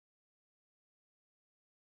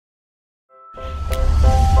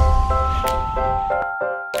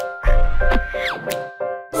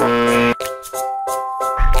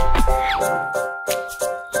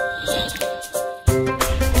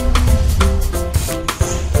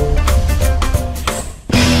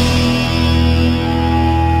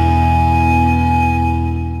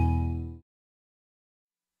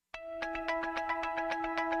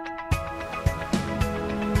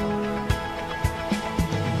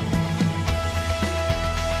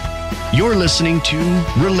You're listening to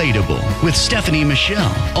Relatable with Stephanie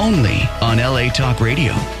Michele, only on LA Talk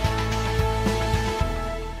Radio.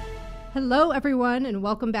 Hello, everyone, and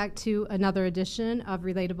welcome back to another edition of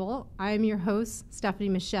Relatable. I am your host, Stephanie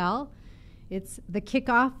Michele. It's the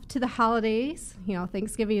kickoff to the holidays. You know,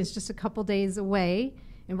 Thanksgiving is just a couple days away,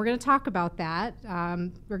 and we're going to talk about that.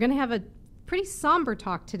 We're going to have a pretty somber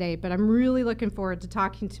talk today, but I'm really looking forward to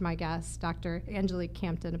talking to my guest, Dr. Angelique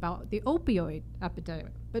Campen, about the opioid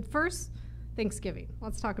epidemic. But first, Thanksgiving.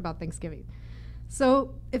 Let's talk about Thanksgiving.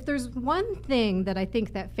 So if there's one thing that I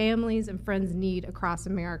think that families and friends need across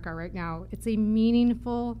America right now, it's a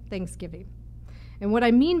meaningful Thanksgiving. And what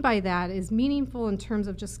I mean by that is meaningful in terms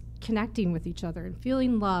of just connecting with each other and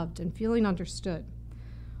feeling loved and feeling understood.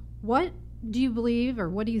 What do you believe, or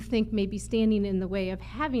what do you think may be standing in the way of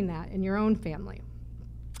having that in your own family?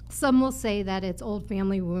 Some will say that it's old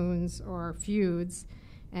family wounds or feuds,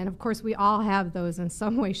 and of course we all have those in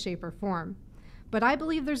some way, shape, or form. But I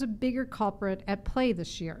believe there's a bigger culprit at play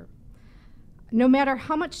this year. No matter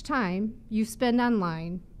how much time you spend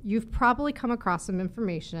online, you've probably come across some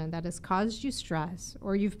information that has caused you stress,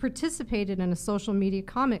 or you've participated in a social media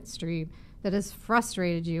comment stream that has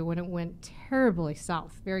frustrated you when it went terribly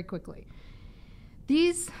south very quickly.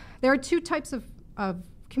 There are two types of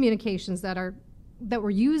communications that we're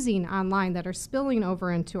using online that are spilling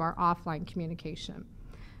over into our offline communication.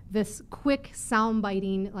 This quick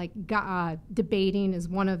sound-biting, like debating is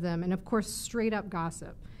one of them, and of course straight-up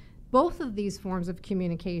gossip. Both of these forms of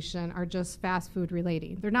communication are just fast food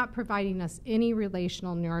relating. They're not providing us any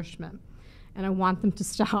relational nourishment, and I want them to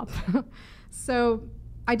stop. So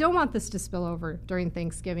I don't want this to spill over during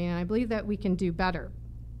Thanksgiving, and I believe that we can do better.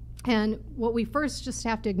 And what we first just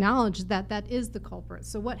have to acknowledge that is the culprit.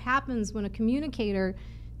 So what happens when a communicator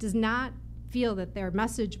does not feel that their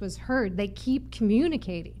message was heard? They keep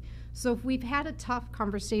communicating. So if we've had a tough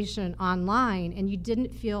conversation online and you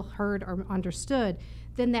didn't feel heard or understood,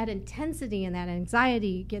 then that intensity and that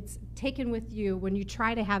anxiety gets taken with you when you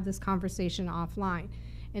try to have this conversation offline.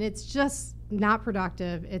 And it's just not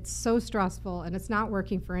productive, it's so stressful, and it's not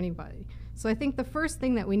working for anybody. So I think the first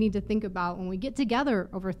thing that we need to think about when we get together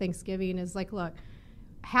over Thanksgiving is like, look,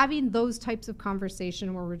 having those types of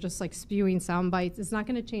conversation where we're just like spewing sound bites is not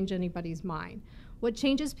going to change anybody's mind. What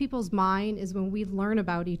changes people's mind is when we learn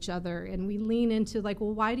about each other and we lean into like,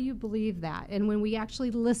 well, why do you believe that? And when we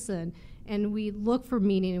actually listen and we look for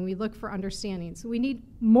meaning and we look for understanding. So we need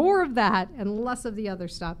more of that and less of the other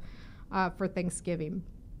stuff for Thanksgiving.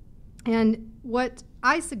 And what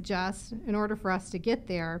I suggest in order for us to get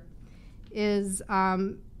there is,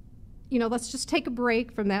 let's just take a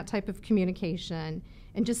break from that type of communication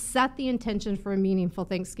and just set the intention for a meaningful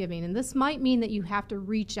Thanksgiving. And this might mean that you have to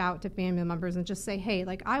reach out to family members and just say, hey,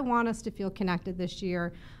 like, I want us to feel connected this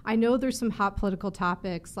year. I know there's some hot political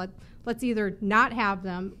topics. Let's either not have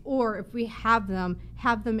them, or if we have them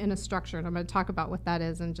in a structure. And I'm going to talk about what that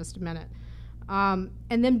is in just a minute. And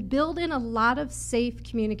then build in a lot of safe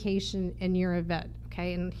communication in your event,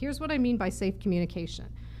 okay? And here's what I mean by safe communication.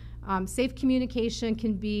 Safe communication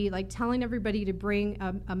can be like telling everybody to bring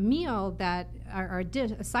a meal or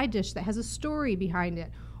a side dish that has a story behind it,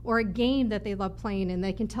 or a game that they love playing and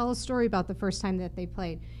they can tell a story about the first time that they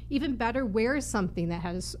played. Even better, wear something that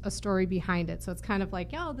has a story behind it. So it's kind of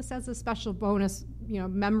like, oh, this has a special bonus,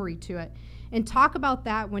 memory to it. And talk about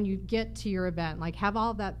that when you get to your event. Like, have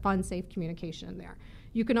all that fun, safe communication in there.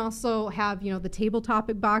 You can also have, the table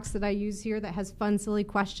topic box that I use here that has fun, silly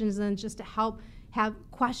questions in, just to help have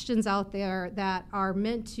questions out there that are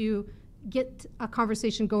meant to get a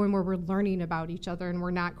conversation going where we're learning about each other and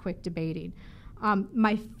we're not quick debating.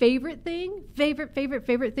 My favorite thing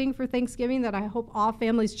for Thanksgiving that I hope all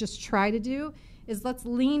families just try to do is let's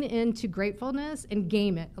lean into gratefulness and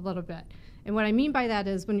game it a little bit. And what I mean by that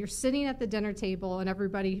is when you're sitting at the dinner table and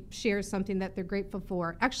everybody shares something that they're grateful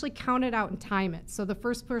for, actually count it out and time it. So the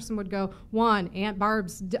first person would go, 1, Aunt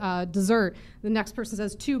Barb's dessert. The next person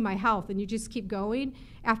says, 2, my health. And you just keep going.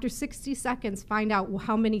 After 60 seconds, find out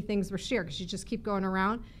how many things were shared, because you just keep going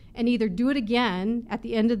around. and either do it again at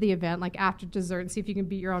the end of the event, like after dessert, and see if you can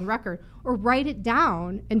beat your own record, or write it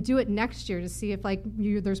down and do it next year to see if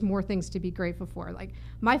there's more things to be grateful for. Like,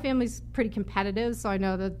 my family's pretty competitive, so I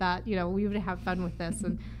know that we would have fun with this,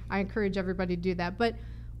 and I encourage everybody to do that. But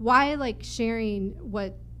why sharing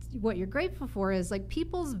what you're grateful for is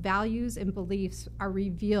people's values and beliefs are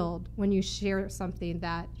revealed when you share something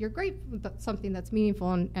that you're grateful, something that's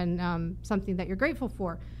meaningful, and something that you're grateful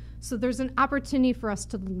for. So there's an opportunity for us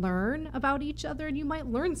to learn about each other, and you might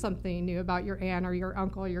learn something new about your aunt or your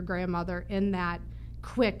uncle or your grandmother in that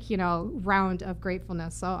quick, round of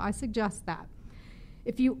gratefulness. So I suggest that.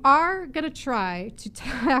 If you are going to try to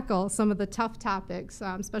tackle some of the tough topics,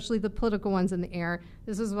 especially the political ones in the air,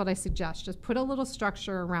 this is what I suggest. Just put a little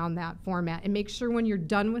structure around that format and make sure when you're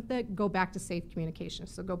done with it, go back to safe communication.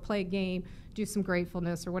 So go play a game, do some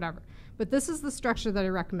gratefulness or whatever. But this is the structure that I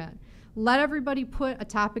recommend. Let everybody put a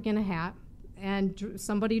topic in a hat, and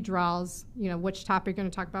somebody draws, which topic you're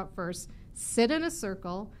going to talk about first. Sit in a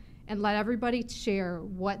circle and let everybody share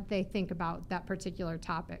what they think about that particular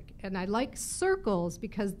topic. And I like circles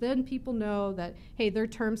because then people know that, hey, their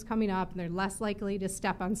term's coming up and they're less likely to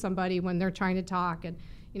step on somebody when they're trying to talk. And,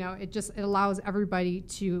 it allows everybody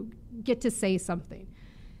to get to say something.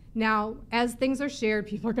 Now, as things are shared,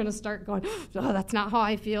 people are going to start going, oh, that's not how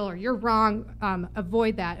I feel, or you're wrong.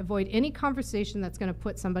 Avoid that. Avoid any conversation that's going to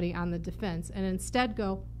put somebody on the defense, and instead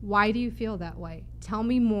go, why do you feel that way? Tell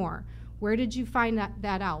me more. Where did you find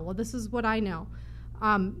that out? Well, this is what I know.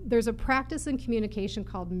 There's a practice in communication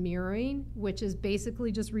called mirroring, which is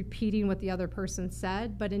basically just repeating what the other person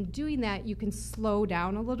said. But in doing that, you can slow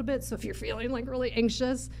down a little bit. So if you're feeling really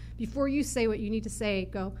anxious, before you say what you need to say,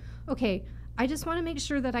 go, okay, I just want to make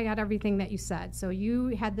sure that I got everything that you said. So you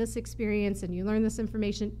had this experience and you learned this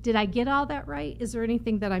information. Did I get all that right? Is there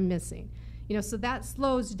anything that I'm missing? So that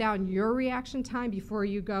slows down your reaction time before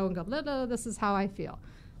you go and go, blah, blah, this is how I feel.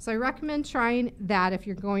 So I recommend trying that if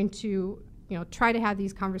you're going to, try to have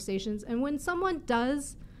these conversations. And when someone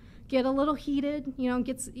does get a little heated,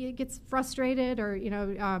 gets frustrated or,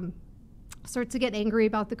 starts to get angry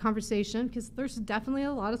about the conversation, because there's definitely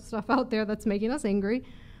a lot of stuff out there that's making us angry.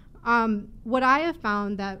 What I have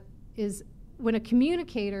found that is when a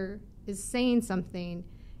communicator is saying something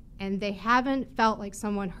and they haven't felt like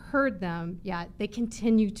someone heard them yet, they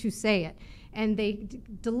continue to say it. And they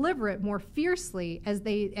deliver it more fiercely as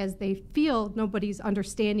they feel nobody's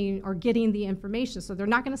understanding or getting the information. So they're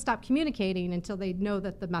not going to stop communicating until they know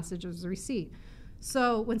that the message was received.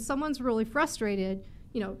 So when someone's really frustrated,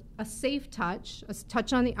 a safe touch, a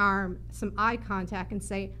touch on the arm, some eye contact, and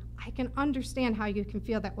say, I can understand how you can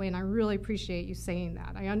feel that way, and I really appreciate you saying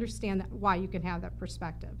that. I understand why you can have that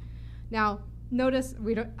perspective. Now, notice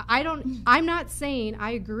I'm not saying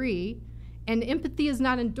I agree, and empathy is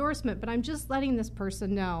not endorsement, but I'm just letting this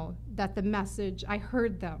person know that the message, I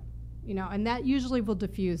heard them, and that usually will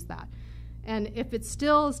diffuse that. And if it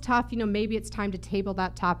still is tough, maybe it's time to table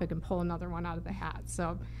that topic and pull another one out of the hat.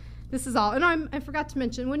 So this is all. And I forgot to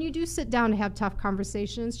mention, when you do sit down to have tough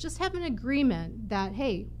conversations, just have an agreement that,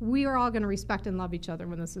 hey, we are all going to respect and love each other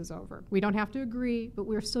when this is over. We don't have to agree, but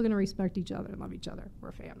we're still going to respect each other and love each other. We're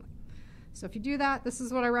a family. So if you do that, this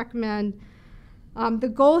is what I recommend. The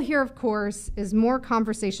goal here, of course, is more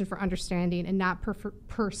conversation for understanding and not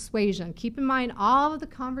persuasion. Keep in mind, all of the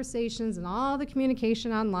conversations and all the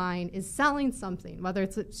communication online is selling something, whether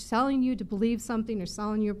it's selling you to believe something or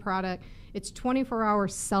selling you a product. It's 24-hour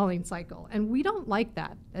selling cycle, and we don't like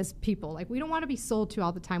that as people. We don't want to be sold to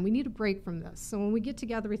all the time. We need a break from this. So when we get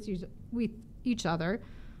together with each other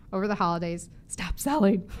over the holidays, stop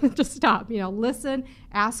selling. Just stop. Listen,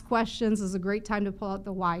 ask questions. This is a great time to pull out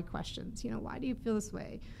the why questions. Why do you feel this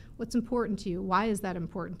way? What's important to you? Why is that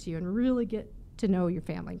important to you? And really get to know your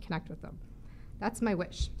family and connect with them. That's my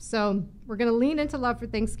wish. So we're going to lean into love for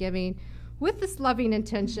Thanksgiving. With this loving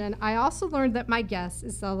intention, I also learned that my guest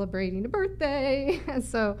is celebrating a birthday. And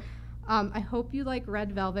so I hope you like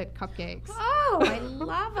red velvet cupcakes. Oh, I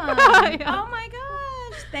love them. Yeah. Oh, my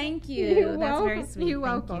gosh. Thank you. That's very sweet. You're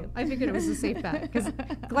welcome. I figured it was a safe bet because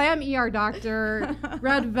glam ER doctor,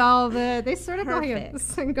 red velvet, they sort of go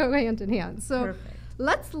hand in hand. So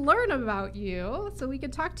let's learn about you so we can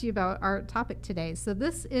talk to you about our topic today. So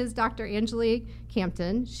this is Dr. Angelique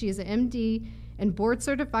Campen. She is an MD and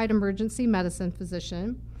board-certified emergency medicine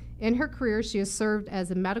physician. In her career, she has served as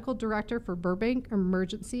a medical director for Burbank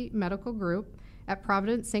Emergency Medical Group at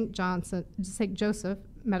Providence St. Joseph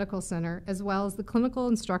Medical Center, as well as the clinical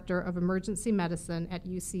instructor of emergency medicine at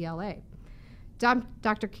UCLA.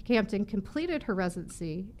 Dr. Campen completed her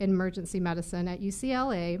residency in emergency medicine at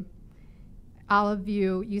UCLA Olive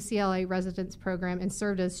View UCLA Residence Program and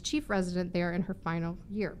served as chief resident there in her final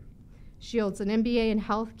year. She holds an MBA in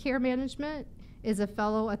healthcare management, is a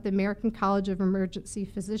fellow at the American College of Emergency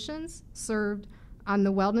Physicians, served on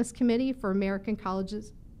the Wellness Committee for American College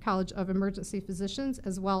of Emergency Physicians,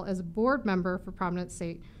 as well as a board member for Providence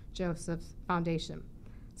St. Joseph's Foundation.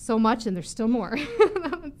 So much, and there's still more.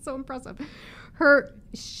 That's so impressive.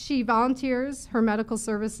 She volunteers her medical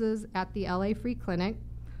services at the LA Free Clinic,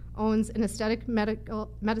 owns an aesthetic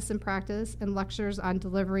medicine practice, and lectures on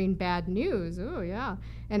delivering bad news,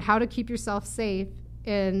 and how to keep yourself safe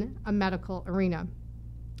in a medical arena.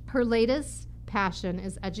 Her latest passion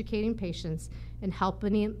is educating patients and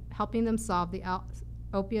helping them solve the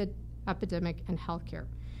opioid epidemic in healthcare.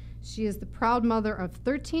 She is the proud mother of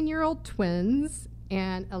 13-year-old twins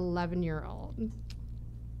and 11-year-old.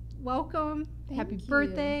 Welcome. Happy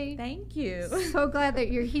birthday. Thank you. So glad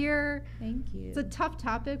that you're here. Thank you. It's a tough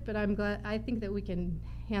topic, but I think that we can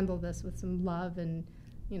handle this with some love and,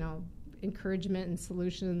 encouragement and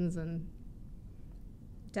solutions. And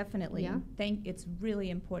definitely. Yeah. It's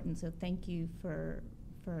really important. So thank you for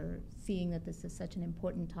seeing that this is such an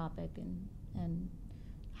important topic and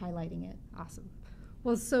highlighting it. Awesome.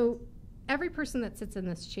 Well, so every person that sits in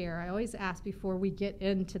this chair, I always ask before we get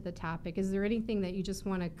into the topic, is there anything that you just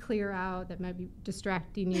want to clear out that might be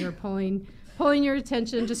distracting you or pulling your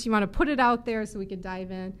attention? Just you want to put it out there so we can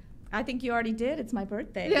dive in? I think you already did. It's my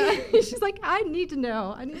birthday. Yeah. She's like, I need to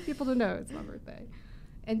know. I need people to know it's my birthday.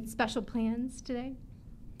 And special plans today?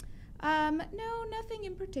 No, nothing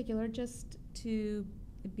in particular. Just to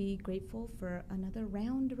be grateful for another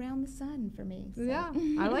round around the sun for me. So. Yeah,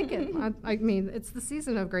 I like it. I mean, it's the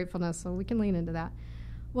season of gratefulness, so we can lean into that.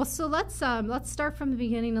 Well, so let's start from the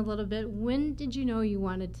beginning a little bit. When did you know you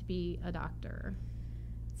wanted to be a doctor?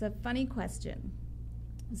 It's a funny question.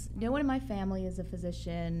 No one in my family is a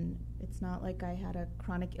physician. It's not like I had a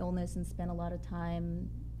chronic illness and spent a lot of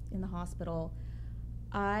time in the hospital.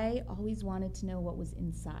 I always wanted to know what was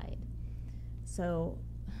inside. So,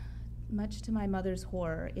 much to my mother's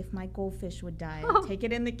horror, if my goldfish would die, I'd take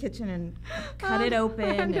it in the kitchen and cut it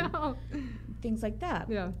open and things like that.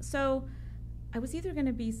 Yeah. So I was either going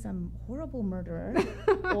to be some horrible murderer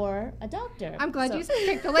or a doctor. I'm glad you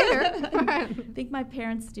picked the later. I think my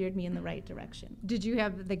parents steered me in the right direction. Did you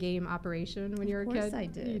have the game Operation when you were a kid? Of course I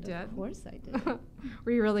did. You did? Of course I did.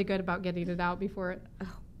 Were you really good about getting it out before it?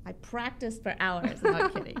 Oh, I practiced for hours. I'm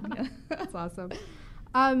not kidding. That's awesome.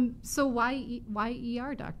 So why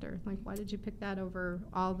ER doctor? Like, why did you pick that over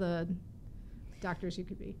all the doctors you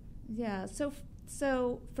could be? Yeah,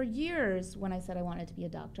 so for years when I said I wanted to be a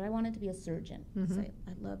doctor, I wanted to be a surgeon. Mm-hmm. So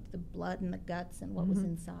I loved the blood and the guts and what was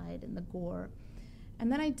inside and the gore.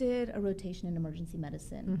 And then I did a rotation in emergency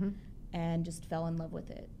medicine and just fell in love with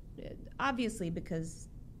it. Obviously because,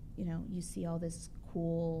 you see all this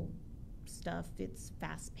cool stuff. It's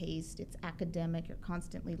fast-paced, it's academic, you're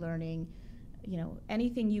constantly learning.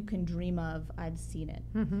 Anything you can dream of, I've seen it.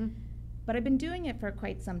 But I've been doing it for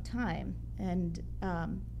quite some time. And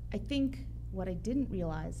I think what I didn't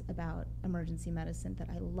realize about emergency medicine that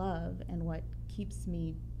I love and what keeps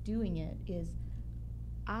me doing it is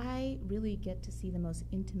I really get to see the most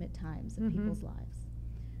intimate times of people's lives.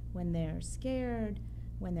 When they're scared,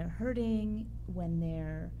 when they're hurting, when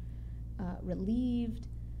they're relieved.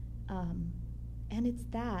 And it's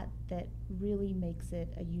that really makes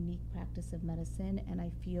it a unique practice of medicine, and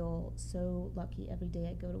I feel so lucky every day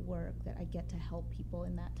I go to work that I get to help people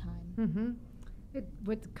in that time.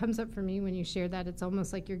 What comes up for me when you share that, it's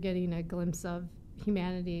almost like you're getting a glimpse of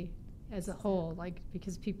humanity as a whole,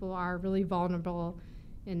 because people are really vulnerable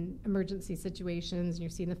in emergency situations, and you're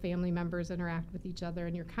seeing the family members interact with each other,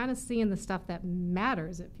 and you're kind of seeing the stuff that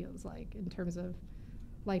matters, it feels like, in terms of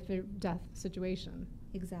life or death situation.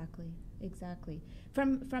 Exactly.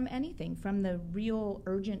 From anything, from the real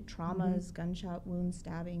urgent traumas, gunshot wounds,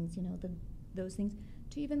 stabbings, those things,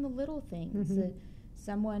 to even the little things.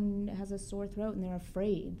 Someone has a sore throat and they're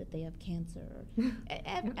afraid that they have cancer.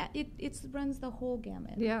 It runs the whole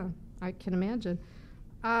gamut. Yeah, I can imagine.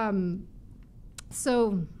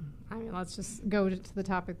 So, let's just go to the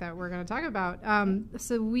topic that we're going to talk about.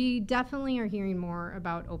 So we definitely are hearing more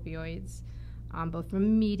about opioids, both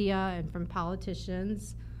from media and from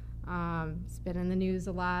politicians. It's been in the news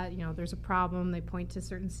a lot. There's a problem. They point to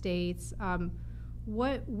certain states.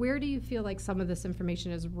 Where do you feel like some of this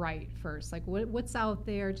information is right first? Like what's out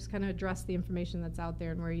there? Just kind of address the information that's out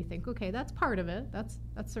there and where you think, okay, that's part of it. That's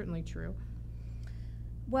certainly true.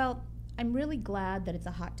 Well, I'm really glad that it's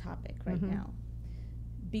a hot topic right now,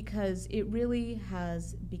 because it really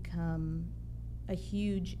has become a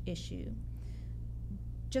huge issue.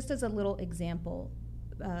 Just as a little example,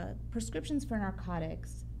 prescriptions for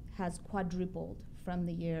narcotics has quadrupled from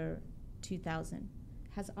the year 2000.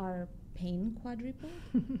 Has our pain quadrupled?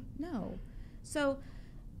 No. So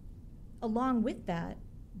along with that,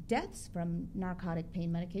 deaths from narcotic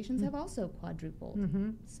pain medications have also quadrupled.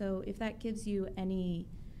 So if that gives you any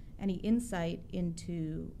insight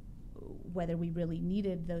into whether we really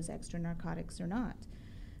needed those extra narcotics or not.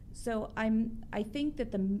 So I think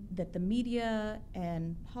that the media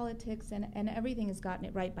and politics and everything has gotten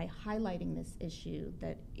it right by highlighting this issue,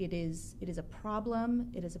 that it is a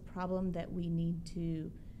problem. It is a problem that we need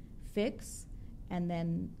to fix and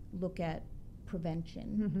then look at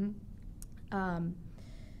prevention.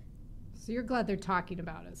 So you're glad they're talking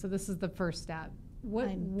about it. So this is the first step.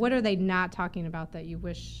 What are they not talking about that you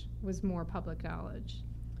wish was more public knowledge?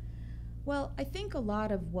 Well, I think a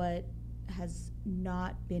lot of what has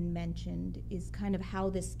not been mentioned is kind of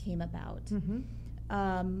how this came about.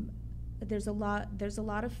 There's a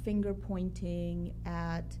lot of finger pointing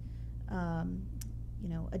at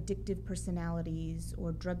addictive personalities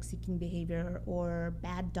or drug-seeking behavior or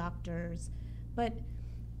bad doctors, but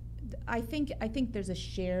I think there's a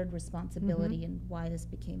shared responsibility in why this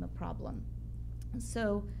became a problem.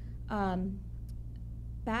 So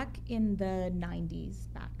back in the 90s,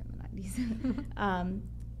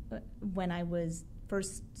 when I was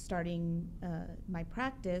first starting my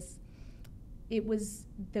practice,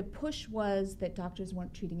 the push was that doctors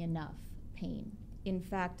weren't treating enough pain. In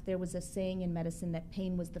fact, there was a saying in medicine that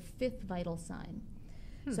pain was the 5th vital sign.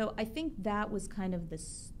 So I think that was kind of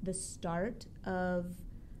the start of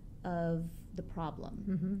the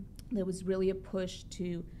problem. There was really a push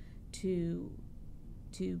to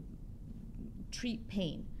treat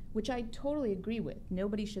pain, which I totally agree with.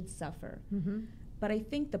 Nobody should suffer. But I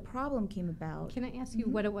think the problem came about. Can I ask you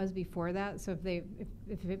what it was before that? So if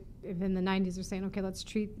in the 90s they're saying, okay, let's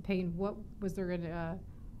treat the pain, what was there going to,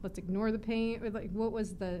 let's ignore the pain? Or like, what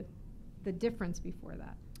was the difference before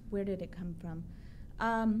that? Where did it come from?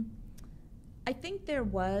 I think there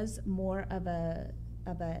was more of a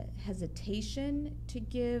hesitation to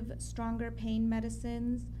give stronger pain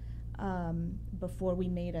medicines before we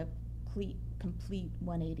made a complete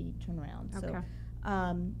 180 turnaround. Okay.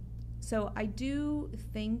 So I do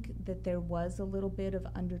think that there was a little bit of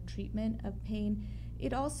undertreatment of pain.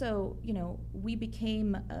 It also, we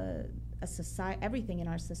became a society. Everything in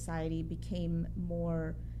our society became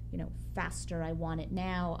more, faster. I want it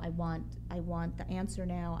now. I want the answer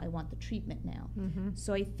now. I want the treatment now.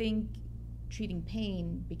 So I think treating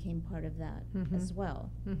pain became part of that as well.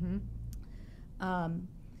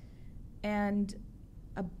 And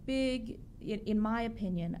in my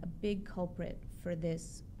opinion, a big culprit for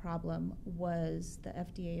this problem was the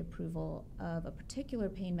FDA approval of a particular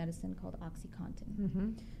pain medicine called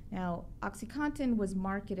OxyContin. Now, OxyContin was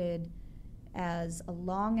marketed as a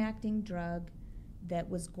long-acting drug that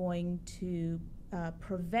was going to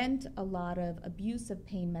prevent a lot of abuse of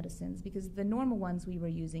pain medicines, because the normal ones we were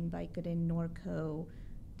using, Vicodin, Norco,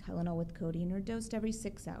 Tylenol with codeine, are dosed every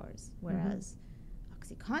 6 hours, whereas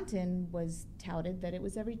OxyContin was touted that it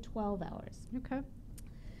was every 12 hours. Okay.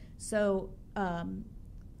 So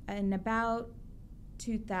in about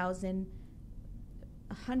 2000,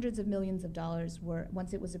 hundreds of millions of dollars were,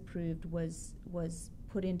 once it was approved, was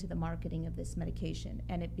put into the marketing of this medication,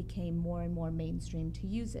 and it became more and more mainstream to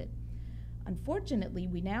use it. Unfortunately,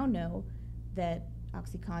 we now know that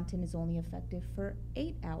OxyContin is only effective for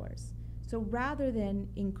 8 hours. So rather than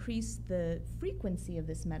increase the frequency of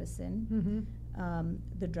this medicine,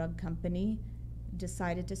 the drug company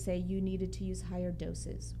decided to say you needed to use higher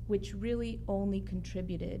doses, which really only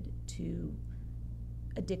contributed to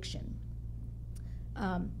addiction.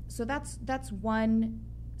 So that's one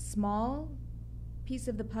small piece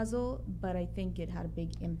of the puzzle, but I think it had a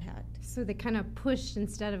big impact. So they kind of pushed,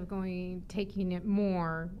 instead of taking it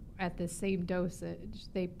more at the same dosage,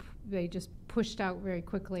 they just pushed out very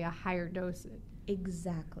quickly a higher dosage.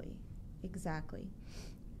 Exactly.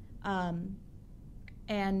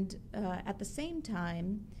 And at the same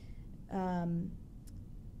time,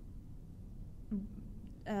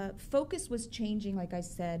 focus was changing, like I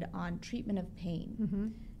said, on treatment of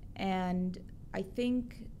pain. And I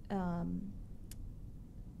think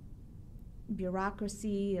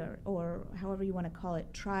bureaucracy, or however you want to call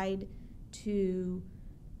it, tried to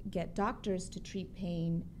get doctors to treat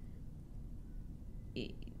pain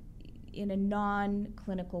in a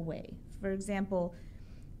non-clinical way. For example,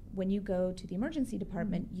 when you go to the emergency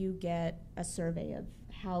department, you get a survey of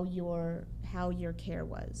how your care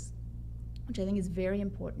was, which I think is very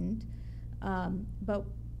important. But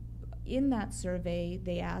in that survey,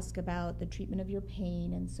 they ask about the treatment of your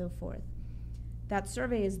pain and so forth. That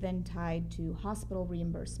survey is then tied to hospital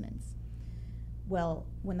reimbursements. Well,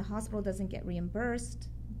 when the hospital doesn't get reimbursed,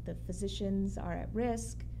 the physicians are at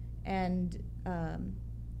risk, and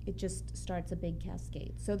it just starts a big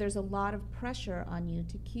cascade. So there's a lot of pressure on you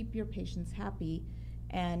to keep your patients happy,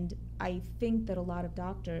 and I think that a lot of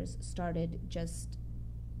doctors started just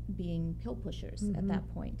being pill pushers at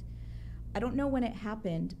that point. I don't know when it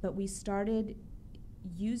happened, but we started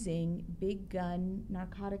using big gun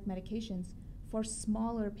narcotic medications for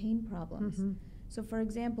smaller pain problems. So for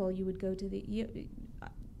example, you would go to the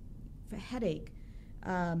for headache,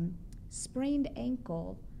 sprained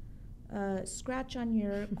ankle, scratch on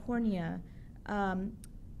your cornea,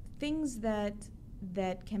 things that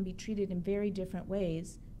can be treated in very different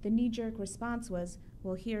ways. The knee-jerk response was,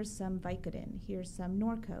 well, here's some Vicodin, here's some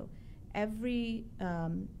Norco. Every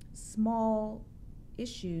small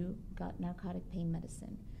issue got narcotic pain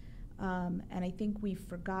medicine. And I think we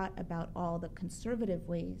forgot about all the conservative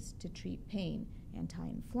ways to treat pain.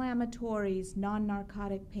 Anti-inflammatories,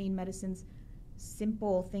 non-narcotic pain medicines,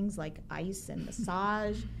 simple things like ice and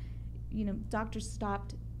massage. You know, doctors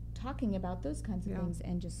stopped talking about those kinds of things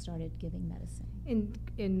and just started giving medicine.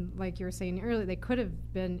 And like you were saying earlier, they could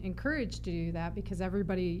have been encouraged to do that because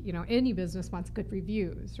everybody, you know, any business wants good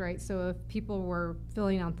reviews, right? So if people were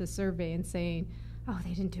filling out the survey and saying, oh,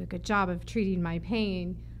 they didn't do a good job of treating my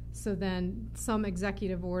pain, so then some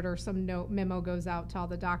executive order, some memo goes out to all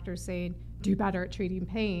the doctors saying, do better at treating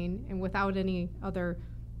pain, and without any other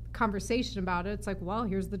conversation about it, it's like, well,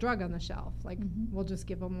 here's the drug on the shelf. Like, we'll just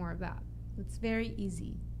give them more of that. It's very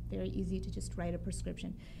easy to just write a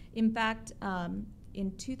prescription. In fact,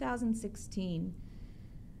 in 2016,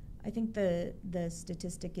 I think the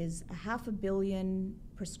statistic is 500 million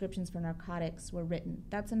prescriptions for narcotics were written.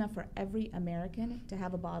 That's enough for every American to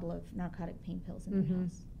have a bottle of narcotic pain pills in their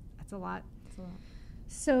house. That's a lot. That's a lot.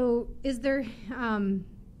 So is there,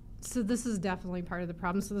 so this is definitely part of the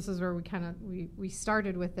problem. So this is where we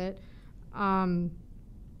started with it.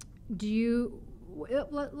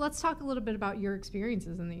 Let's talk a little bit about your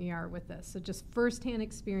experiences in the ER with this. So just firsthand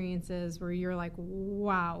experiences where you're like,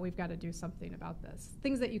 wow, we've got to do something about this.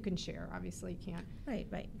 Things that you can share. Obviously, you can't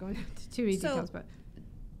go into too many details. But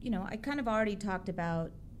you know, I kind of already talked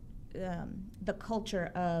about the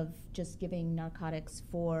culture of just giving narcotics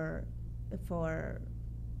for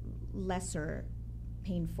lesser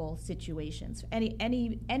painful situations.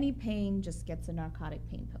 Any pain just gets a narcotic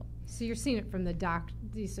pain pill. So you're seeing it from the doctor.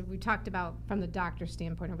 So we talked about from the doctor's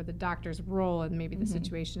standpoint of what the doctor's role and maybe the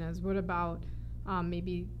situation is. What about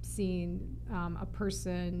maybe seeing a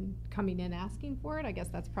person coming in asking for it? I guess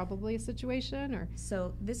that's probably a situation. Or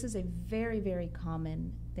so this is a very, very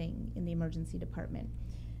common thing in the emergency department.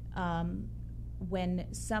 When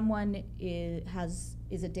someone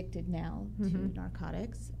is addicted now to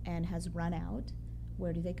narcotics and has run out,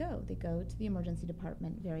 where do they go? They go to the emergency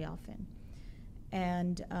department very often.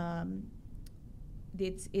 And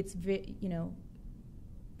you know,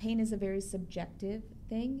 pain is a very subjective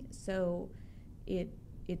thing, so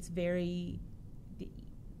it's very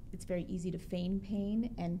easy to feign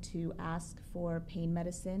pain and to ask for pain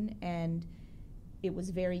medicine. And it was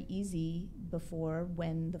very easy before,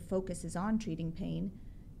 when the focus is on treating pain,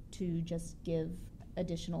 to just give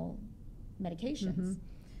additional medications.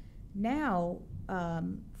 Now,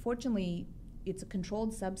 fortunately, it's a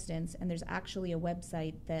controlled substance, and there's actually a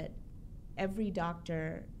website that every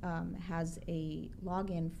doctor has a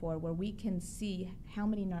login for, where we can see how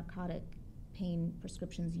many narcotic pain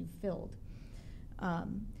prescriptions you've filled.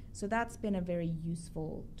 So that's been a very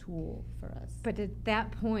useful tool for us. But at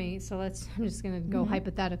that point, so I'm just going to go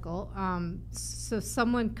hypothetical. So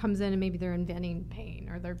someone comes in and maybe they're inventing pain,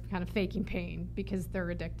 or they're kind of faking pain because they're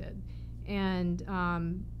addicted. And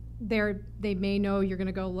they may know you're going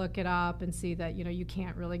to go look it up and see that, you know, you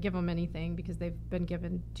can't really give them anything because they've been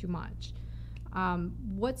given too much.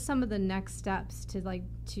 What's some of the next steps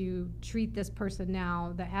to treat this person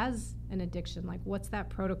now that has an addiction? Like, what's that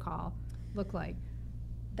protocol look like?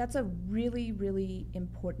 That's a really, really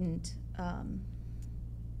important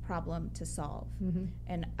problem to solve.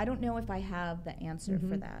 And I don't know if I have the answer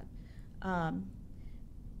for that.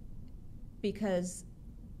 Because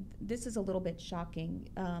this is a little bit shocking.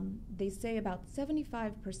 They say about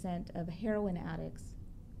 75% of heroin addicts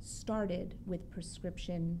started with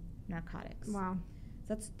prescription narcotics. Wow.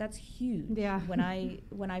 That's huge. Yeah. When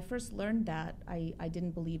I first learned that, I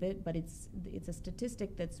didn't believe it, but it's a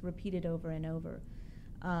statistic that's repeated over and over.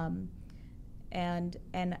 And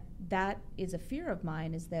that is a fear of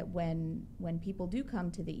mine, is that when people do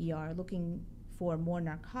come to the ER looking for more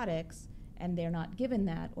narcotics and they're not given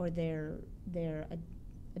that, or they're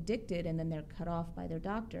addicted and then they're cut off by their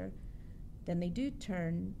doctor, then they do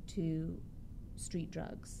turn to street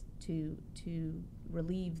drugs to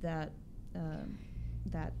relieve that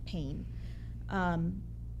pain. And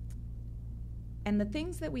the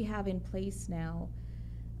things that we have in place now,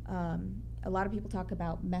 a lot of people talk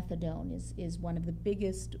about methadone is one of the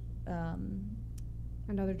biggest.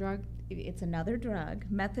 Another drug? It's another drug.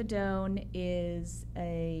 Methadone is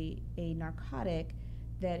a narcotic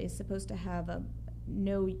that is supposed to have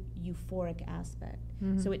no euphoric aspect.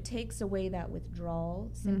 So it takes away that withdrawal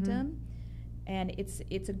symptom. And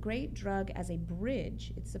it's a great drug as a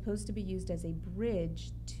bridge. It's supposed to be used as a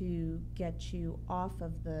bridge to get you off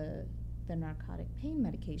of the narcotic pain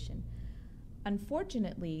medication.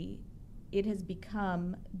 Unfortunately, it has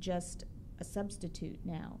become just a substitute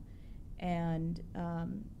now. And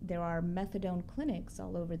there are methadone clinics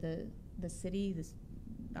all over the city,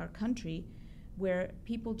 our country, where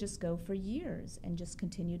people just go for years and just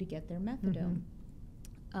continue to get their methadone.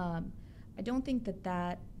 I don't think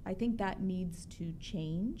I think that needs to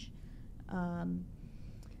change.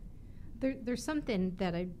 There's something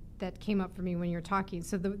that came up for me when you're talking.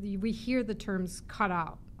 So we hear the terms cut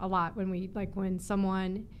out a lot when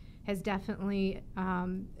someone has definitely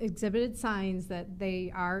exhibited signs that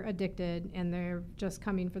they are addicted and they're just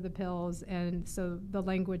coming for the pills, and so the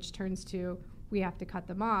language turns to, we have to cut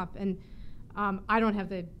them off. And I don't have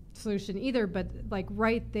the solution either, but like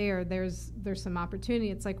right there's some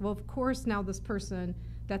opportunity. It's like, well, of course now this person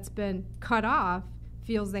that's been cut off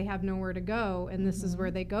feels they have nowhere to go, and this is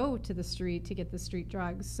where they go to the street to get the street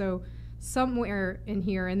drugs. So somewhere in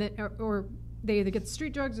here, or they either get the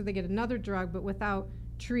street drugs or they get another drug, but without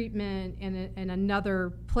treatment and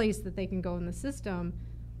another place that they can go in the system,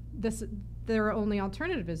 their only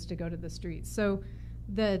alternative is to go to the streets. So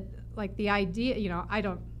the idea,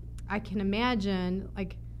 I can imagine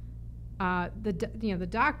the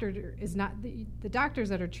doctor is not the doctors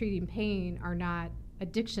that are treating pain are not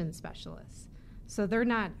addiction specialists, so they're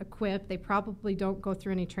not equipped. They probably don't go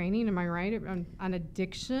through any training. Am I right on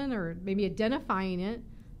addiction or maybe identifying it?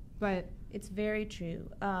 But it's very true.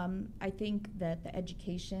 I think that the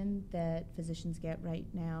education that physicians get right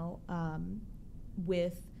now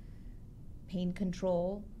with pain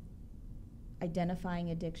control, identifying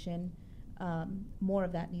addiction, more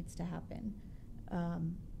of that needs to happen.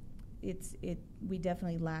 We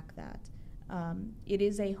definitely lack that. It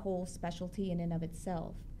is a whole specialty in and of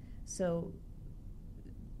itself. So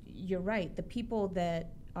you're right. The people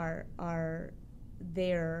that are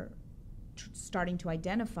there starting to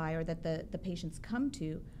identify, or that the patients come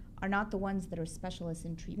to, are not the ones that are specialists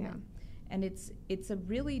in treatment. Yeah. And it's a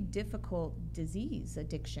really difficult disease,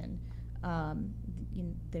 addiction.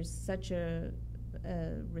 There's such a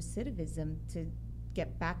recidivism to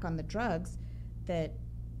get back on the drugs that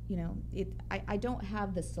I don't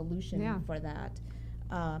have the solution for that.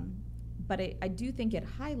 But I do think it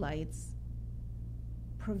highlights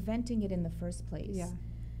preventing it in the first place. Yeah.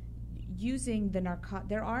 Using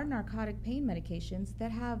there are narcotic pain medications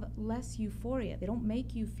that have less euphoria. They don't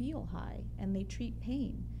make you feel high, and they treat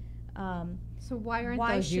pain. So why aren't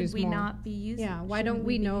why those should used we more? Not be using? Yeah, why don't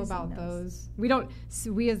we know about those?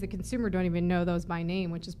 We as the consumer don't even know those by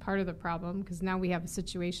name, which is part of the problem, because now we have a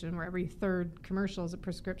situation where every third commercial is a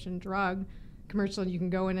prescription drug commercial, and you can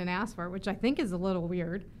go in and ask for it, which I think is a little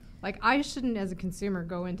weird. Like, I shouldn't, as a consumer,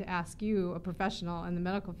 go in to ask you, a professional in the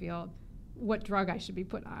medical field, what drug I should be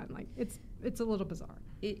put on. Like, it's a little bizarre.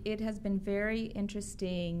 It has been very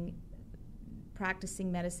interesting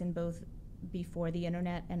practicing medicine both before the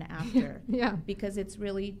internet and after. Yeah. Because it's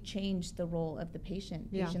really changed the role of the patient.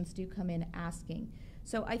 Yeah. Patients do come in asking.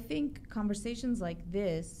 So I think conversations like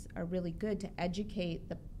this are really good to educate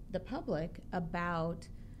the public about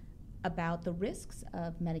the risks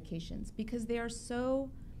of medications, because they are so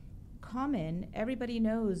common. Everybody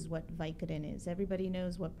knows what Vicodin is. Everybody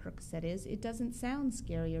knows what Percocet is. It doesn't sound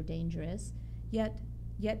scary or dangerous, yet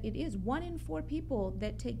it is. 1 in 4 people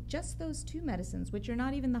that take just those 2 medicines, which are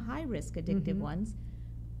not even the high-risk addictive ones,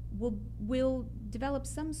 will develop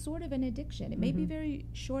some sort of an addiction. It may be very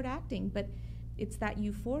short-acting, but it's that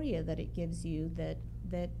euphoria that it gives you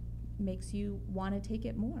that makes you want to take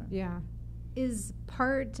it more. Yeah. Is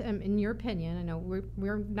part, in your opinion, I know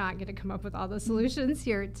we're not going to come up with all the solutions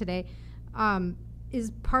here today,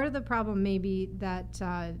 is part of the problem maybe that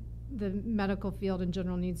the medical field in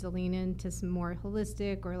general needs to lean into some more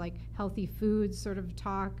holistic or like healthy foods sort of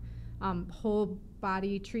talk, whole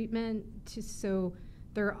body treatment, so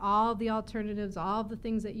there are all the alternatives, all the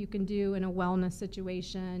things that you can do in a wellness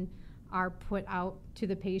situation are put out to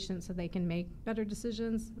the patient so they can make better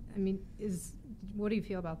decisions? I mean, what do you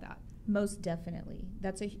feel about that? Most definitely.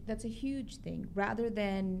 That's a huge thing. Rather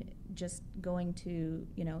than just going to,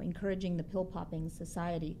 encouraging the pill popping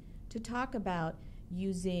society to talk about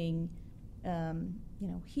using,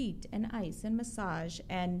 heat and ice and massage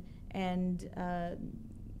and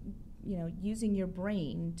using your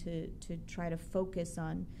brain to try to focus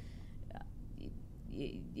on.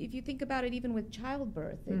 If you think about it, even with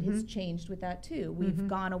childbirth, it has changed with that too. We've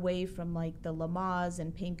gone away from like the Lamaze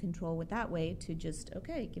and pain control with that way to just,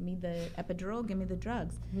 okay, give me the epidural, give me the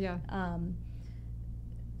drugs. Yeah.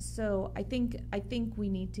 So I think we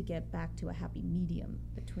need to get back to a happy medium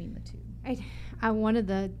between the two. One of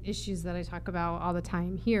the issues that I talk about all the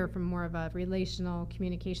time here from more of a relational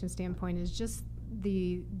communication standpoint is just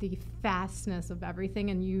the fastness of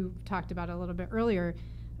everything, and you talked about it a little bit earlier.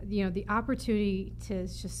 The opportunity to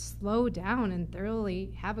just slow down and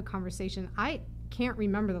thoroughly have a conversation. I can't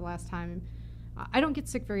remember the last time. I don't get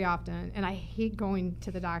sick very often, and I hate going to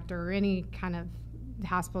the doctor or any kind of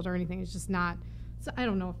hospital or anything. It's just not. So I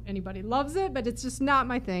don't know if anybody loves it, but it's just not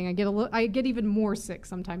my thing. I get even more sick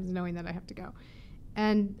sometimes knowing that I have to go,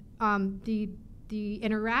 and the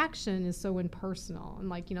interaction is so impersonal,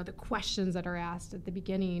 and the questions that are asked at the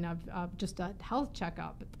beginning of just a health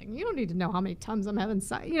checkup thing. You don't need to know how many tons I'm having.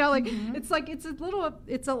 It's a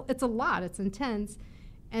lot. It's intense,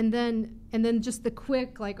 and then just the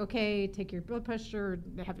quick okay, take your blood pressure,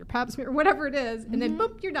 have your pap smear, whatever it is, and then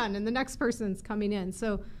boop, you're done, and the next person's coming in.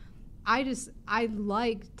 So I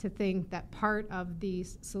like to think that part of the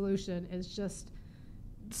solution is just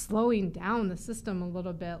slowing down the system a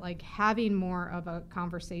little bit, like having more of a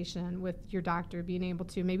conversation with your doctor, being able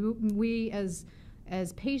to, maybe we as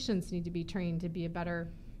patients need to be trained to be a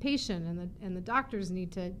better patient, and the doctors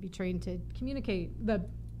need to be trained to communicate the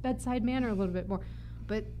bedside manner a little bit more.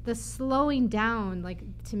 But the slowing down,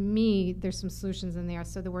 to me, there's some solutions in there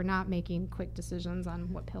so that we're not making quick decisions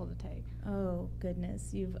on what pill to take. Oh,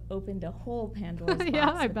 goodness. You've opened a whole Pandora's box yeah,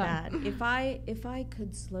 I with bet. that. If I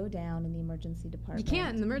could slow down in the emergency department. You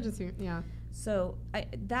can't in the emergency, yeah. So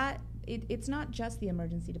it's not just the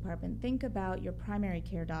emergency department. Think about your primary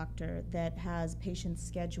care doctor that has patients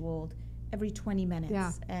scheduled every 20 minutes.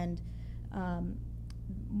 Yeah. And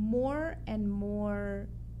more and more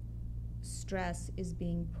stress is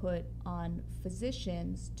being put on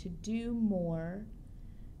physicians to do more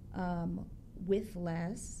with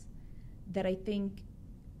less, that I think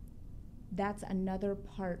that's another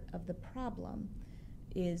part of the problem.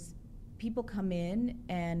 Is people come in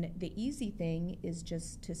and the easy thing is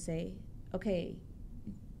just to say, okay,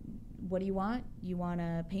 what do you want? You want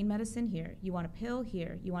a pain medicine? Here. You want a pill?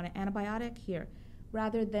 Here. You want an antibiotic? Here.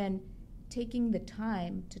 Rather than taking the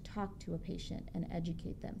time to talk to a patient and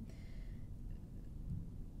educate them.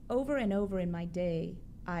 Over and over in my day,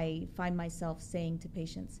 I find myself saying to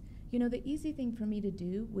patients, the easy thing for me to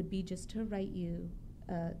do would be just to write you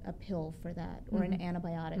a pill for that, or an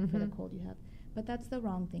antibiotic for the cold you have. But that's the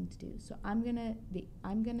wrong thing to do. So I'm gonna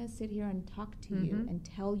sit here and talk to you and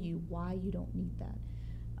tell you why you don't need that.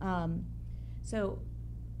 So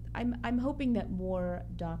I'm hoping that more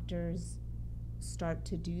doctors start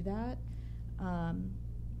to do that.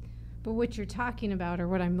 But what you're talking about, or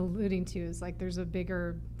what I'm alluding to, is there's a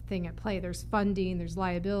bigger thing at play. There's funding, there's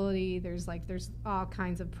liability, there's all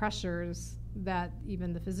kinds of pressures that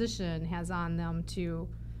even the physician has on them to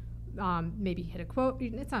maybe hit a quota.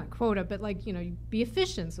 It's not a quota, but be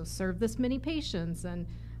efficient. So serve this many patients, and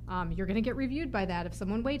you're going to get reviewed by that if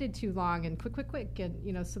someone waited too long, and quick,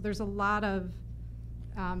 and so there's a lot of.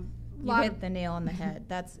 You hit the nail on the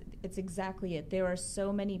head. It's exactly it. There are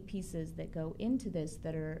so many pieces that go into this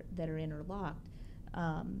that are interlocked.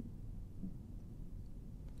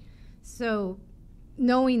 So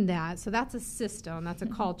knowing that, so that's a system, that's a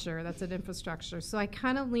culture, that's an infrastructure. So I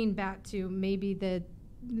kind of lean back to maybe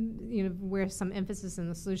where some emphasis in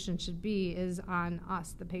the solution should be is on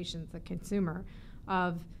us, the patient, the consumer,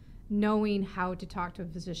 of knowing how to talk to a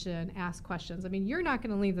physician, ask questions. I mean, you're not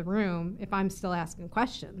going to leave the room if I'm still asking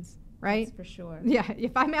questions, right? That's for sure. Yeah,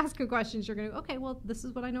 if I'm asking questions, you're going to go, okay, well, this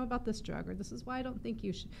is what I know about this drug, or this is why I don't think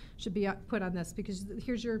you should be put on this, because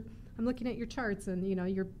I'm looking at your charts, and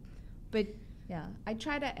but yeah, I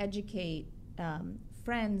try to educate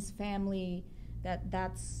friends, family.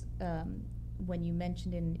 That's when you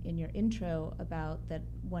mentioned in your intro about that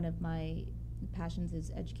one of my passions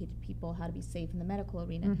is educating people how to be safe in the medical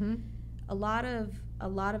arena. A lot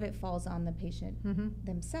of it falls on the patient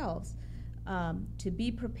themselves to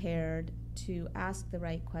be prepared to ask the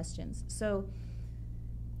right questions. So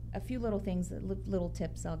a few little things, little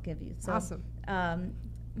tips I'll give you. So, awesome.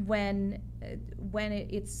 When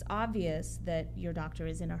it's obvious that your doctor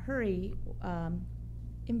is in a hurry,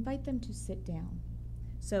 invite them to sit down.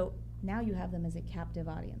 So now you have them as a captive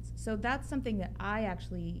audience. So that's something that I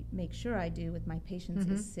actually make sure I do with my patients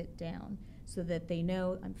is sit down so that they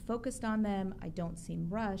know I'm focused on them, I don't seem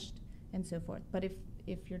rushed, and so forth. But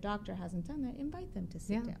if your doctor hasn't done that, invite them to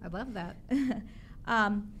sit down. I love that.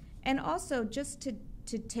 And also just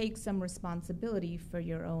to take some responsibility for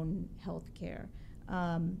your own health care.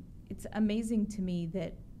 It's amazing to me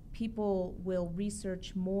that people will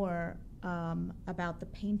research more about the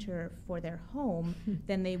painter for their home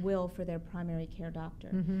than they will for their primary care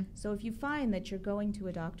doctor. So if you find that you're going to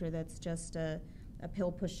a doctor that's just a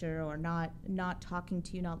pill pusher or not talking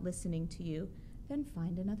to you, not listening to you, then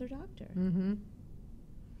find another doctor.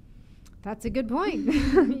 That's a good point.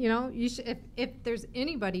 You should, if there's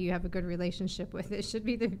anybody you have a good relationship with, it should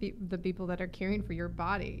be the people that are caring for your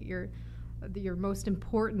body, your most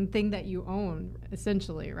important thing that you own,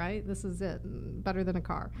 essentially, right? This is it. Better than a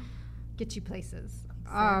car. Get you places.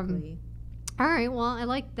 Exactly. All right. Well, I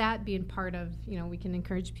like that being part of, we can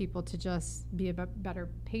encourage people to just be a better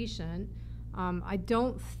patient. I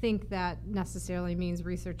don't think that necessarily means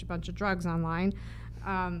research a bunch of drugs online.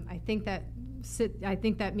 I think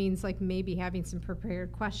that means like maybe having some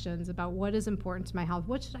prepared questions about what is important to my health.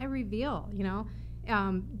 What should I reveal?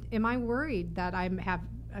 Am I worried that I have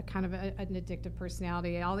a kind of an addictive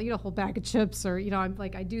personality? I'll eat a whole bag of chips, or I'm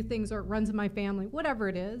like, I do things, or it runs in my family, whatever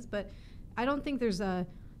it is. But I don't think there's a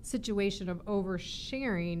situation of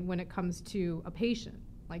oversharing when it comes to a patient.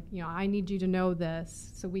 Like, I need you to know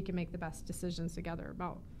this so we can make the best decisions together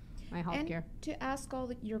about my health care. And to ask all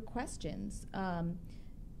your questions.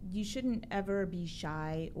 You shouldn't ever be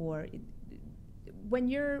shy, or when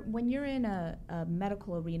you're in a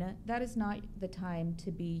medical arena, that is not the time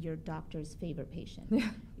to be your doctor's favorite patient.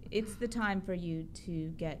 It's the time for you to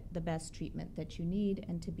get the best treatment that you need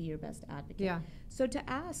and to be your best advocate. So to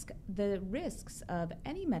ask the risks of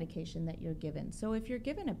any medication that you're given. So if you're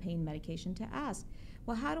given a pain medication, to ask,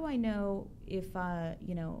 well, how do I know if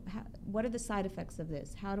what are the side effects of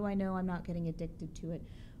this? How do I know I'm not getting addicted to it?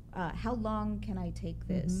 How long can I take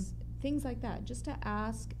this? Things like that, just to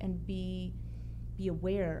ask and be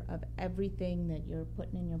aware of everything that you're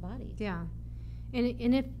putting in your body.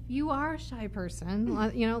 And if you are a shy person,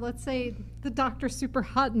 let's say the doctor's super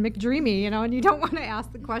hot and McDreamy, and you don't want to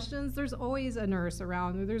ask the questions, there's always a nurse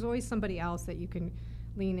around, or there's always somebody else that you can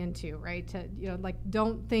lean into, right? To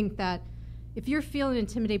don't think that if you're feeling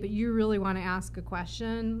intimidated but you really want to ask a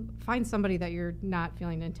question, find somebody that you're not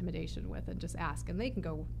feeling intimidation with and just ask, and they can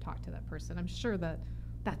go talk to that person. I'm sure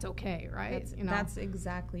that's okay, right? That's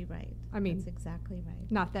exactly right. I mean, that's exactly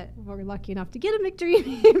right. Not that we're lucky enough to get a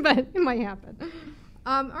McDreamy, but it might happen.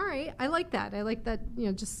 All right, I like that.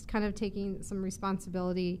 Just kind of taking some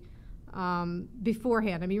responsibility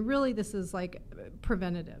beforehand. I mean, really, this is like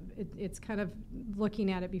preventative. It's kind of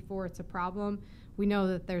looking at it before it's a problem. We know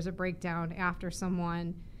that there's a breakdown after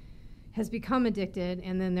someone has become addicted,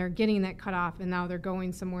 and then they're getting that cut off, and now they're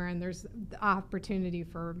going somewhere, and there's the opportunity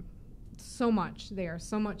for so much there,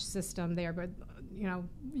 so much system there. But,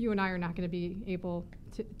 you and I are not going to be able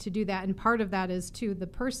to do that. And part of that is, too, the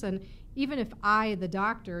person, even if I, the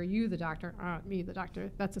doctor, you, the doctor, me, the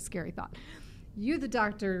doctor, that's a scary thought. You, the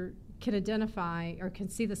doctor, can identify or can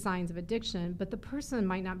see the signs of addiction, but the person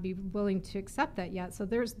might not be willing to accept that yet. So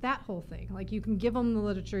there's that whole thing. Like, you can give them the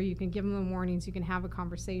literature, you can give them the warnings, you can have a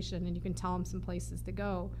conversation, and you can tell them some places to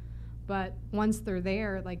go. But once they're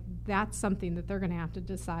there, like, that's something that they're going to have to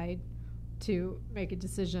decide to make a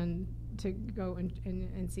decision to go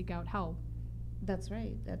and seek out help. That's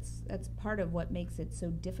right. That's part of what makes it so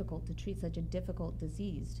difficult to treat, such a difficult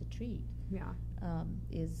disease to treat.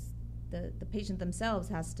 Is the patient themselves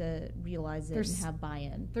has to realize it and have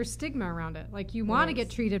buy-in. There's stigma around it. Like, you want to get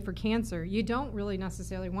treated for cancer. You don't really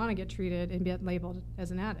necessarily want to get treated and get labeled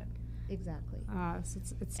as an addict. Exactly. So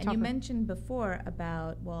it's and tougher. You mentioned before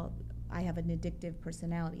about, I have an addictive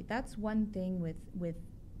personality. That's one thing with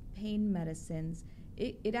pain medicines.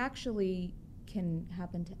 It actually can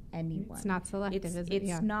happen to anyone. It's not selective, is it?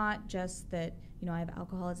 It's not just that, I have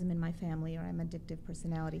alcoholism in my family or I'm an addictive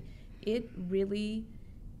personality. It really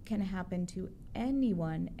can happen to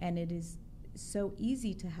anyone, and it is so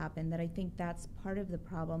easy to happen that I think that's part of the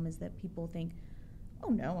problem, is that people think, oh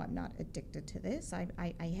no, I'm not addicted to this. I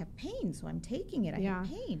have pain, so I'm taking it. I have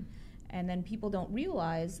pain. And then people don't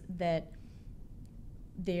realize that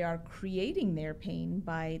they are creating their pain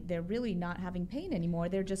they're really not having pain anymore.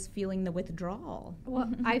 They're just feeling the withdrawal.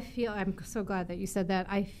 Well, I'm so glad that you said that.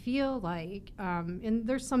 I feel like, and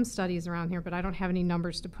there's some studies around here, but I don't have any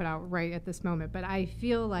numbers to put out right at this moment, but I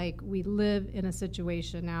feel like we live in a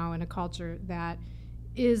situation now, in a culture that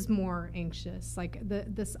is more anxious. Like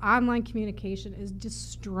this online communication is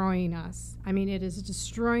destroying us. I mean, it is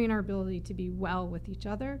destroying our ability to be well with each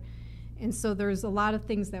other. And so there's a lot of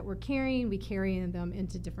things that we're carrying. We carry them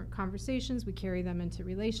into different conversations. We carry them into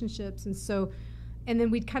relationships. And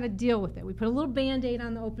then we kind of deal with it. We put a little Band-Aid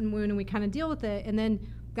on the open wound and we kind of deal with it. And then,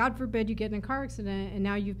 God forbid, you get in a car accident and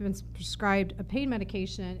now you've been prescribed a pain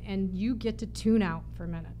medication and you get to tune out for a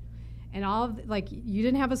minute. And all of you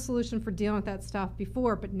didn't have a solution for dealing with that stuff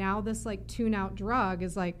before, but now this tune out drug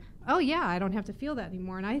is like, oh yeah, I don't have to feel that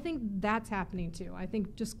anymore. And I think that's happening too. I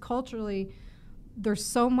think just culturally, there's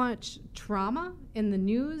so much trauma in the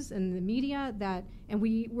news and the media and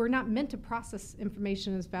we're not meant to process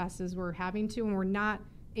information as fast as we're having to, and we're not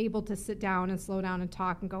able to sit down and slow down and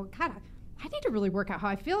talk and go, God, I need to really work out how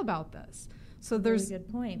I feel about this. So there's a good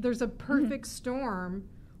point. There's a perfect storm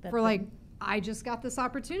for I just got this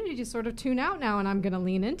opportunity to sort of tune out now, and I'm going to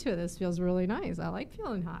lean into it. This feels really nice. I like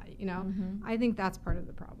feeling high. I think that's part of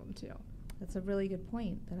the problem too. That's a really good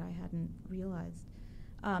point that I hadn't realized.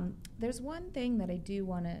 There's one thing that I do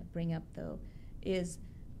want to bring up, though, is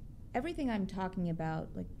everything I'm talking about,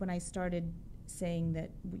 like when I started saying that,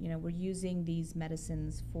 we're using these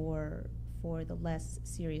medicines for the less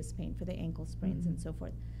serious pain, for the ankle sprains and so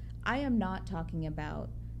forth. I am not talking about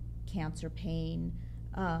cancer pain,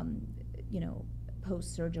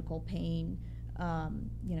 post-surgical pain,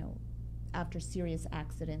 after serious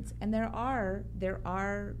accidents. And there are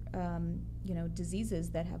diseases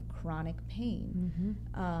that have chronic pain.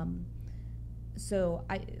 So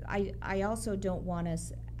I also don't want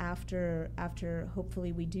us, after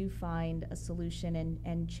hopefully we do find a solution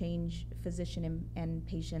and change physician and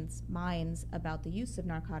patients' minds about the use of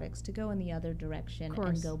narcotics, to go in the other direction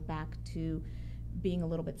and go back to being a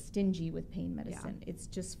little bit stingy with pain medicine. Yeah. It's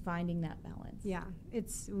just finding that balance. Yeah,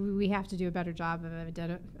 we have to do a better job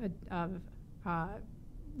of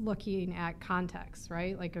looking at context,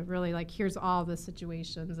 right? Really here's all the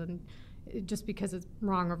situations, and just because it's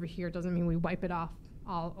wrong over here doesn't mean we wipe it off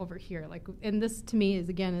all over here. And this to me is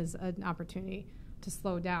an opportunity to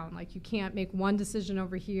slow down. You can't make one decision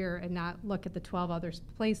over here and not look at the 12 other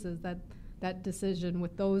places that decision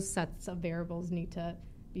with those sets of variables need to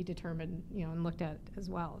be determined, and looked at as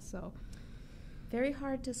well. So very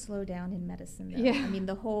hard to slow down in medicine, though. Yeah. I mean,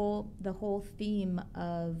 the whole theme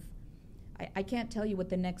of, I can't tell you what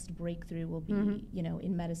the next breakthrough will be,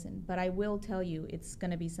 in medicine, but I will tell you it's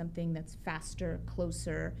going to be something that's faster,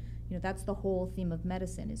 closer. That's the whole theme of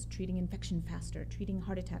medicine, is treating infection faster, treating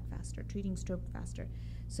heart attack faster, treating stroke faster.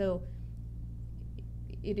 So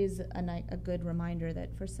it is a good reminder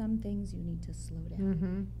that for some things you need to slow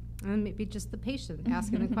down. And maybe just the patient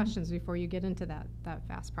asking the questions before you get into that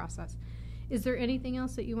fast process. Is there anything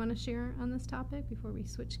else that you want to share on this topic before we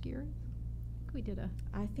switch gears?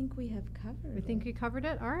 I think we have covered it. I think we covered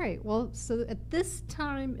it? All right. Well, so at this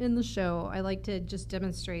time in the show, I like to just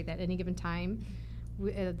demonstrate that at any given time,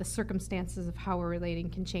 the circumstances of how we're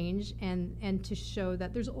relating can change, and to show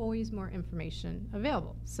that there's always more information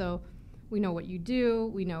available. So we know what you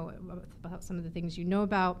do, we know about some of the things you know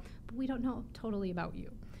about, but we don't know totally about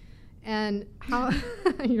you. And how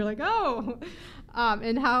you're like,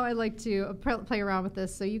 and how I like to play around with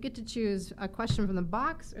this. So you get to choose a question from the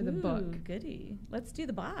box or the book. Goody. Let's do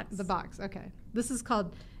the box. The box, okay. This is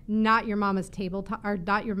called Not Your Mama's or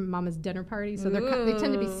Not Your Mama's Dinner Party. So they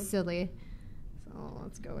tend to be silly. So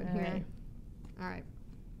let's go in here. All right.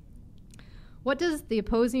 What does the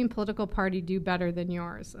opposing political party do better than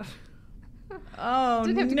yours? Oh,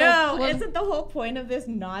 no. Isn't the whole point of this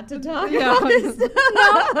not to talk about this?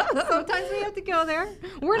 No. Sometimes we have to go there.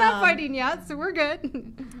 We're not fighting yet, so we're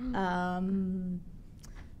good.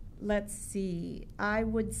 Let's see. I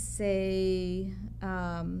would say,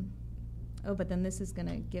 but then this is going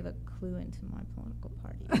to give a clue into my political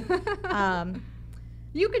party.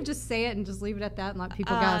 You could just say it and just leave it at that and let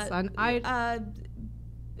people guess.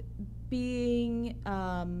 Being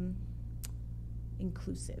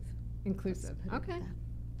inclusive. Inclusive. Okay.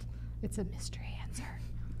 It's a mystery answer.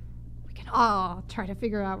 We can all try to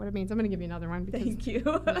figure out what it means. I'm going to give you another one. Thank you.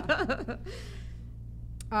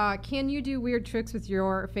 Can you do weird tricks with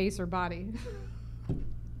your face or body?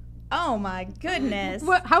 Oh, my goodness.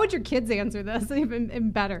 How would your kids answer this even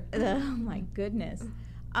better? Oh, my goodness.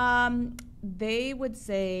 They would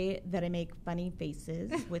say that I make funny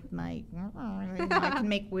faces with my, I can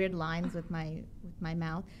make weird lines with my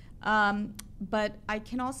mouth. But I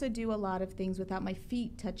can also do a lot of things without my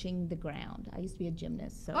feet touching the ground. I used to be a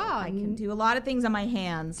gymnast, so I can do a lot of things on my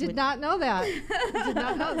hands. Did not know that. Did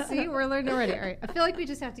not know. See, we're learning already. All right. I feel like we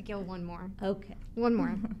just have to go one more. Okay. One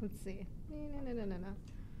more. Let's see. No.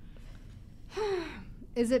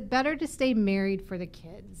 Is it better to stay married for the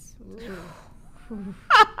kids?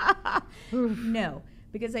 No,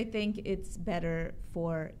 because I think it's better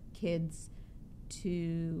for kids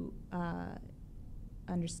to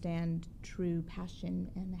understand true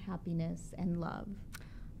passion and happiness and love.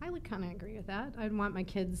 I would kind of agree with that. I'd want my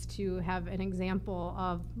kids to have an example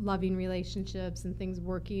of loving relationships and things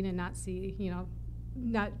working, and not see,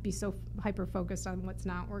 not be so hyper-focused on what's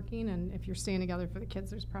not working. And if you're staying together for the kids,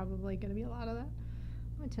 there's probably going to be a lot of that.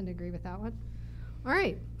 I tend to agree with that one. All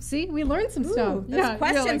right. See, we learned some stuff. Those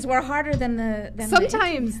questions were harder than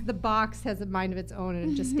sometimes the box has a mind of its own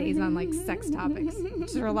and it just stays on like sex topics,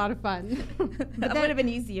 which are a lot of fun. That would have been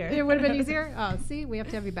easier. It would have been easier? Oh, see, we have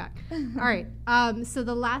to have you back. All right. So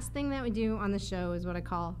the last thing that we do on the show is what I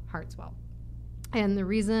call Heartswell. And the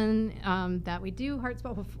reason that we do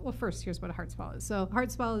Heartswell, well, first, here's what a Heartswell is. So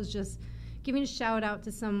Heartswell is just giving a shout out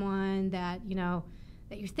to someone that,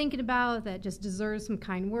 that you're thinking about, that just deserves some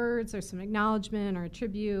kind words or some acknowledgement or a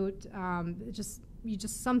tribute. Just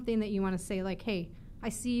something that you want to say, like, hey, I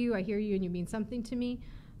see you, I hear you, and you mean something to me.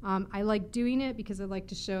 I like doing it because I like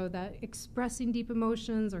to show that expressing deep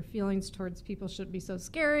emotions or feelings towards people shouldn't be so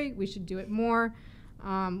scary. We should do it more.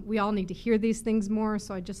 We all need to hear these things more,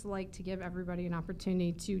 so I just like to give everybody an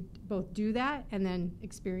opportunity to both do that and then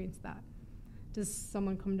experience that. Does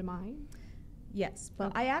someone come to mind? Yes,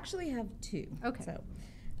 but I actually have two. Okay. So,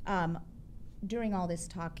 during all this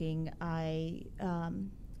talking, I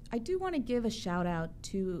do want to give a shout out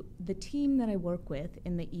to the team that I work with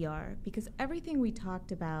in the ER, because everything we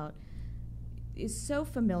talked about is so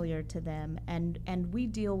familiar to them, and we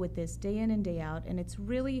deal with this day in and day out, and it's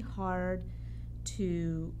really hard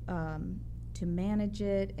to manage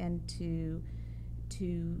it and to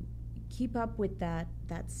keep up with that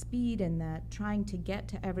speed and that trying to get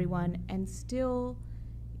to everyone and still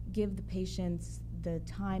give the patients the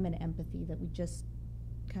time and empathy that we just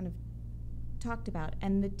kind of talked about.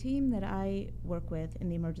 And the team that I work with in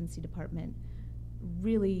the emergency department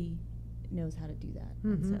really knows how to do that.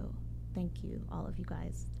 And so thank you, all of you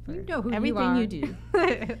guys, for everything you do.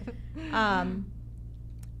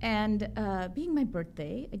 And being my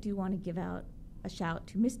birthday, I do want to give out a shout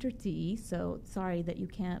to Mr. T. So sorry that you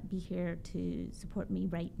can't be here to support me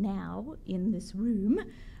right now in this room,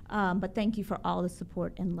 but thank you for all the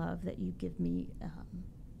support and love that you give me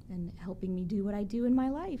and helping me do what I do in my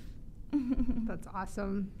life. That's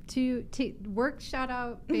awesome. To work shout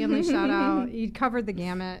out, family shout out. You covered the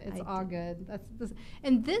gamut. It's all good.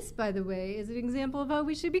 And this, by the way, is an example of how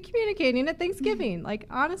we should be communicating at Thanksgiving. Like,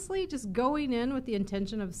 honestly, just going in with the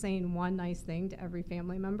intention of saying one nice thing to every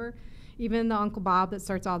family member, even the Uncle Bob that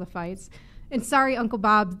starts all the fights. And sorry, Uncle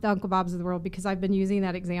Bob, the Uncle Bobs of the world, because I've been using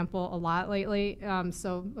that example a lot lately.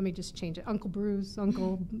 So let me just change it. Uncle Bruce,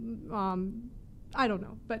 Uncle, I don't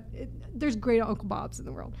know, but there's great Uncle Bobs in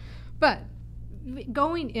the world. But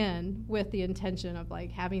going in with the intention of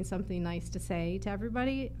like having something nice to say to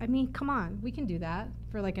everybody, I mean, come on, we can do that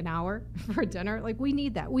for like an hour for dinner. Like, we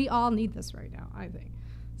need that. We all need this right now, I think.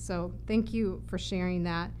 So thank you for sharing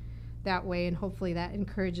that way, and hopefully that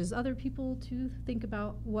encourages other people to think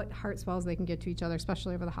about what Heartswells they can give to each other,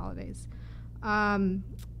 especially over the holidays.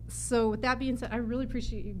 So with that being said, I really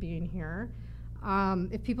appreciate you being here.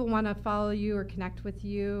 If people want to follow you or connect with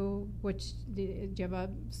you, do you have a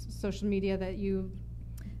social media that you...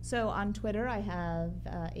 So on Twitter, I have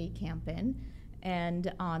A. Campen,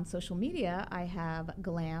 and on social media, I have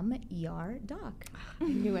Glam ER Doc. I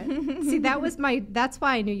knew it. See, that's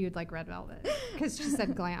why I knew you'd like Red Velvet, because she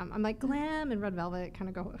said glam. I'm like, glam and Red Velvet kind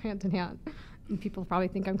of go hand in hand. And people probably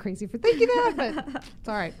think I'm crazy for thinking that, but it's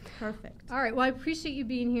all right. Perfect. All right. Well, I appreciate you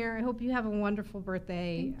being here. I hope you have a wonderful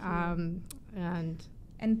birthday.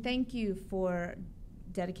 And thank you for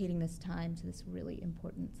dedicating this time to this really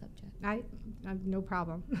important subject. I no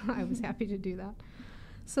problem. I was happy to do that.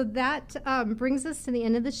 So that brings us to the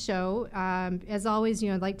end of the show. As always,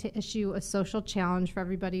 I'd like to issue a social challenge for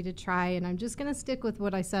everybody to try, and I'm just going to stick with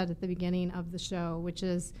what I said at the beginning of the show, which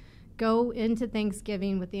is go into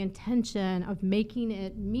Thanksgiving with the intention of making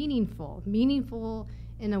it meaningful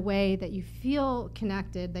in a way that you feel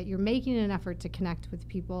connected, that you're making an effort to connect with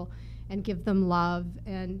people and give them love.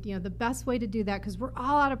 And, the best way to do that, because we're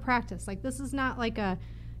all out of practice. Like, this is not like a,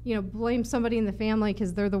 blame somebody in the family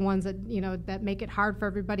because they're the ones that, that make it hard for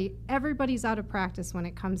everybody. Everybody's out of practice when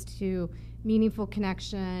it comes to meaningful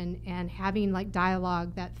connection and having, like,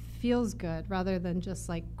 dialogue that feels good rather than just,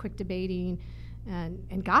 like, quick debating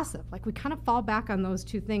and gossip. Like, we kind of fall back on those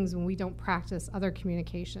two things when we don't practice other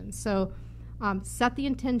communication. So set the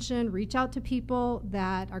intention, reach out to people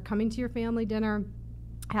that are coming to your family dinner,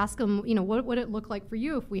 ask them, what would it look like for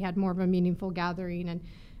you if we had more of a meaningful gathering, and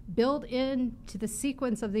build into the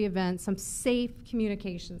sequence of the event some safe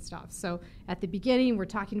communication stuff. So at the beginning, we're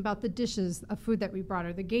talking about the dishes of food that we brought,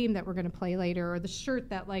 or the game that we're going to play later, or the shirt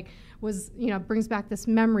that was, brings back this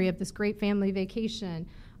memory of this great family vacation.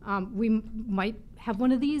 We might have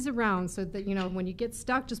one of these around so that, when you get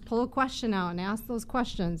stuck, just pull a question out and ask those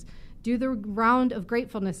questions. Do the round of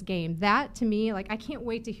gratefulness game. That, to me, I can't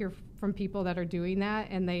wait to hear from people that are doing that,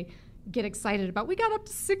 and they get excited about, we got up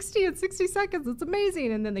to 60 in 60 seconds. It's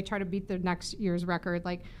amazing. And then they try to beat their next year's record.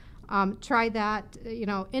 Try that.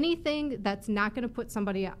 Anything that's not going to put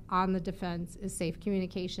somebody on the defense is safe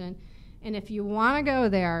communication. And if you want to go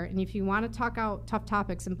there, and if you want to talk out tough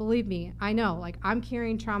topics, and believe me, I know, I'm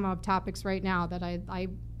carrying trauma of topics right now that I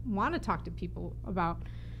want to talk to people about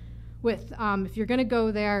with. If you're going to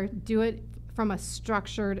go there, do it from a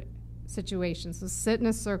structured situation. So sit in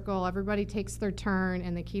a circle, everybody takes their turn,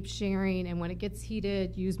 and they keep sharing, and when it gets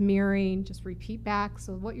heated, use mirroring, just repeat back.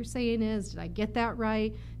 So what you're saying is, did I get that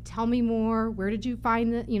right? Tell me more. Where did you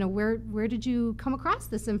find that? Where did you come across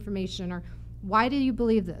this information? Or why do you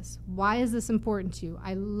believe this? Why is this important to you?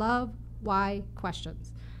 I love why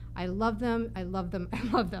questions. I love them. I love them. I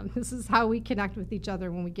love them. This is how we connect with each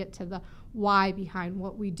other, when we get to the why behind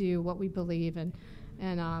what we do, what we believe, and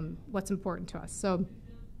what's important to us. So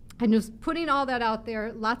I'm just putting all that out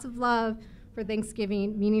there. Lots of love for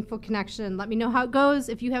Thanksgiving, meaningful connection. Let me know how it goes.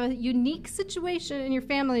 If you have a unique situation in your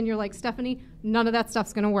family and you're like, Stephanie, none of that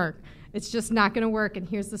stuff's going to work. It's just not going to work, and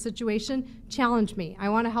here's the situation. Challenge me. I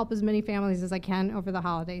want to help as many families as I can over the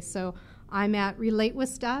holidays. So I'm at Relate with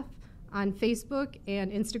Steph on Facebook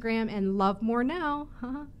and Instagram, and Love More Now.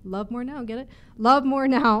 Love More Now, get it? Love More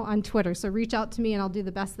Now on Twitter. So reach out to me, and I'll do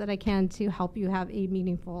the best that I can to help you have a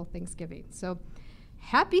meaningful Thanksgiving. So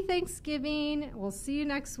happy Thanksgiving. We'll see you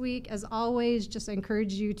next week. As always, just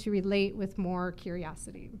encourage you to relate with more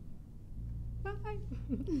curiosity. Bye.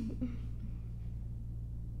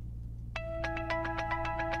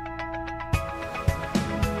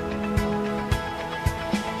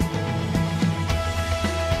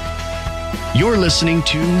 You're listening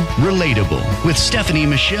to Relatable with Stephanie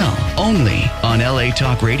Michele, only on LA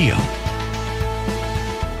Talk Radio.